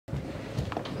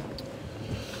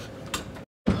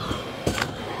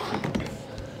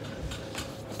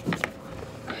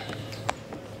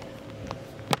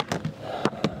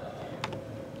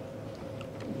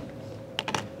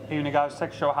evening, guys. Take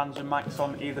a show of hands and mics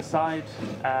on either side,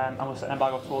 and we'll set an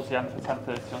embargo towards the end for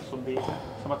 10:30 on Sunday evening.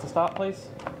 Somewhere to start, please.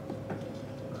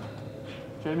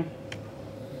 Jamie.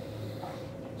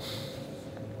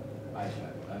 Hi,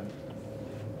 Pep.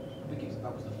 I think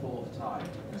that was the fourth time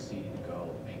you conceded a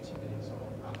goal 80 minutes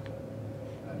or after.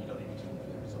 You don't need to look for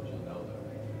the results, you'll know them.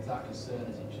 Is that a concern?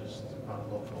 Is it just bad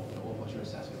luck? Or what's your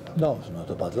assessment of that? No, it's not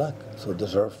a bad luck. So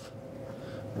deserve.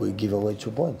 We give away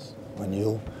 2 points. When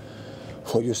you,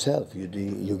 for yourself, you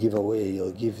give away,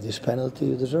 you give this penalty,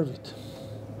 you deserve it.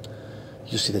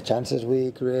 You see the chances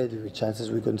we create, the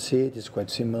chances we concede, it's quite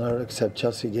similar, except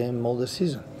Chelsea game all the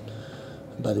season.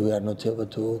 But we are not able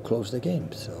to close the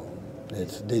game, so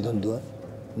they don't do it.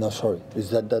 No, sorry, it's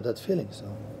that feeling. So.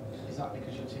 Is that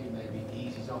because your team maybe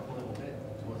eases off a little bit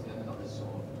towards the end, not as sort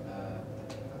of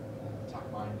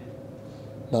attack-minded?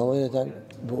 No,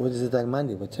 what is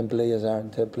attack-minded? But 10 players are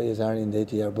in the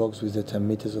 80-yard box with the 10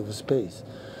 meters of space.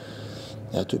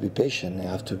 You have to be patient. You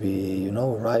have to be,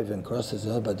 arrive and cross as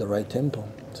well, but the right tempo.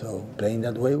 So playing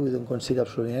that way, we don't concede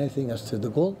absolutely anything as to the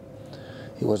goal.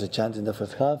 It was a chance in the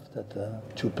first half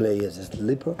that 2 players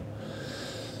slipper.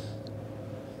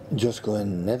 Josko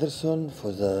and Nederson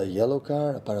for the yellow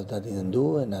card. A part of that didn't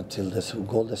do, and until the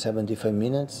goal, the 75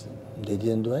 minutes, they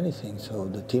didn't do anything. So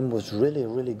the team was really,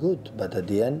 really good. But at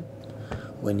the end,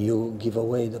 when you give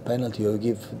away the penalty or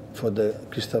give for the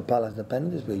Crystal Palace the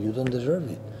penalties, but you don't deserve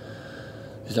it.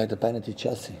 It's like the penalty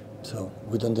Chelsea, so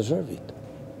we don't deserve it.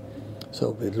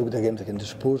 So we look at the games against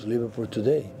Spurs, Liverpool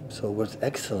today, so it was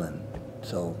excellent.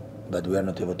 So, but we are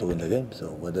not able to win the game.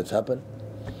 So what has happened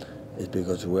is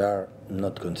because we are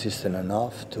not consistent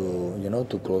enough to,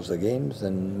 to close the games,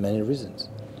 and many reasons.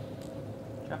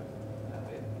 Yeah.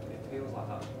 It feels like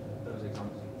that. Those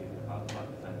examples you give about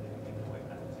defending and giving away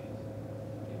penalties.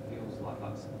 It feels like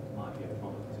that might be a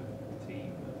product of the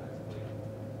team effectively.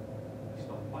 They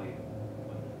stopped playing.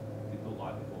 It looked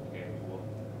like before the game we won.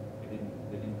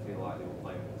 They didn't feel like they were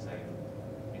playing with the same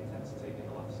intensity in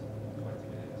the last 20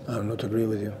 minutes. I'm not agree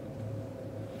with you.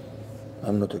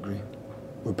 I'm not agree.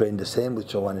 We're playing the same,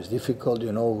 which one is difficult,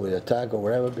 with attack or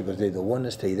whatever, because they don't want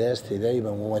to stay there,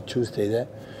 even when we choose, stay there.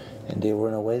 And they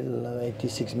run away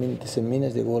 86 minutes,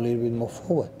 they go a little bit more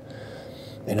forward.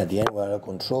 And at the end, we are out of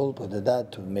control, but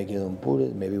that to make it and put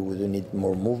it, maybe we do need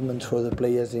more movement for the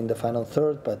players in the final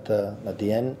third, but at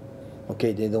the end,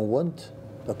 okay, they don't want,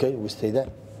 okay, we stay there.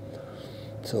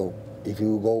 So if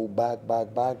you go back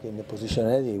in the position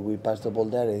ready, we pass the ball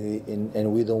there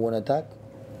and we don't want to attack,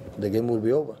 the game will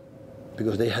be over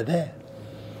because they are there.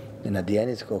 And at the end,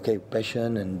 it's okay,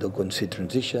 passion, and don't concede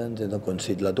transitions, and don't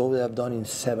concede like all they have done in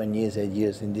 7 years, 8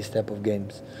 years in this type of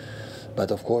games.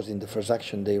 But of course, in the first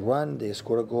action, they run, they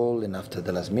score a goal, and after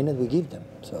the last minute, we give them.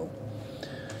 So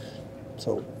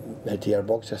at the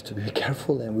box has to be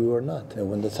careful, and we were not. And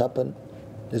when that's happened,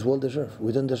 it's well deserved.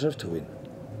 We don't deserve to win.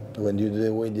 When you do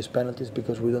away these penalties,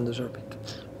 because we don't deserve it.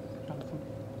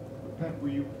 Pep, were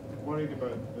you worried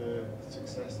about the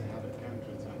success they had at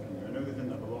counter-attacking? I know they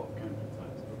didn't have a lot of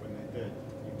counter-attacks, but when they did,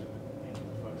 even at the end of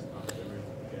the first half, they were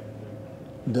able to get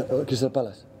it down. The Crystal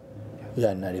Palace?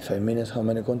 Yeah, 95 minutes, how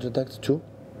many counter-attacks? 2?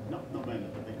 Not many,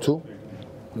 but they got 2?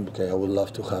 through. Okay, I would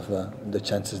love to have the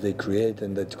chances they create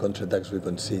and the counter-attacks we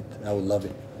concede. I would love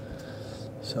it.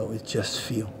 So it's just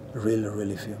few, really,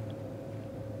 really few.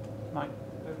 Mike.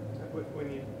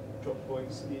 When you drop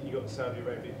points, you got Saudi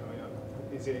Arabia coming up.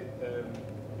 Is it?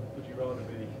 Would you rather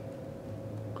be?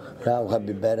 Yeah, it would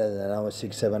be better than our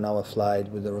 6-7 hour flight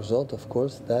with the result, of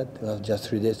course. That we have just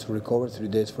 3 days to recover, 3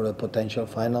 days for the potential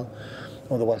final,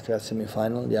 otherwise we have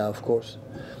semi-final. Yeah, of course,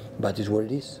 but it's what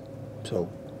it is. So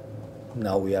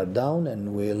now we are down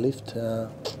and we lift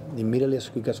immediately as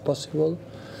quick as possible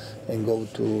and go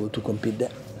to compete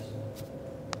there.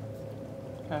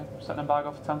 Okay, set an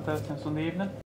embargo for 10:30 on Sunday evening.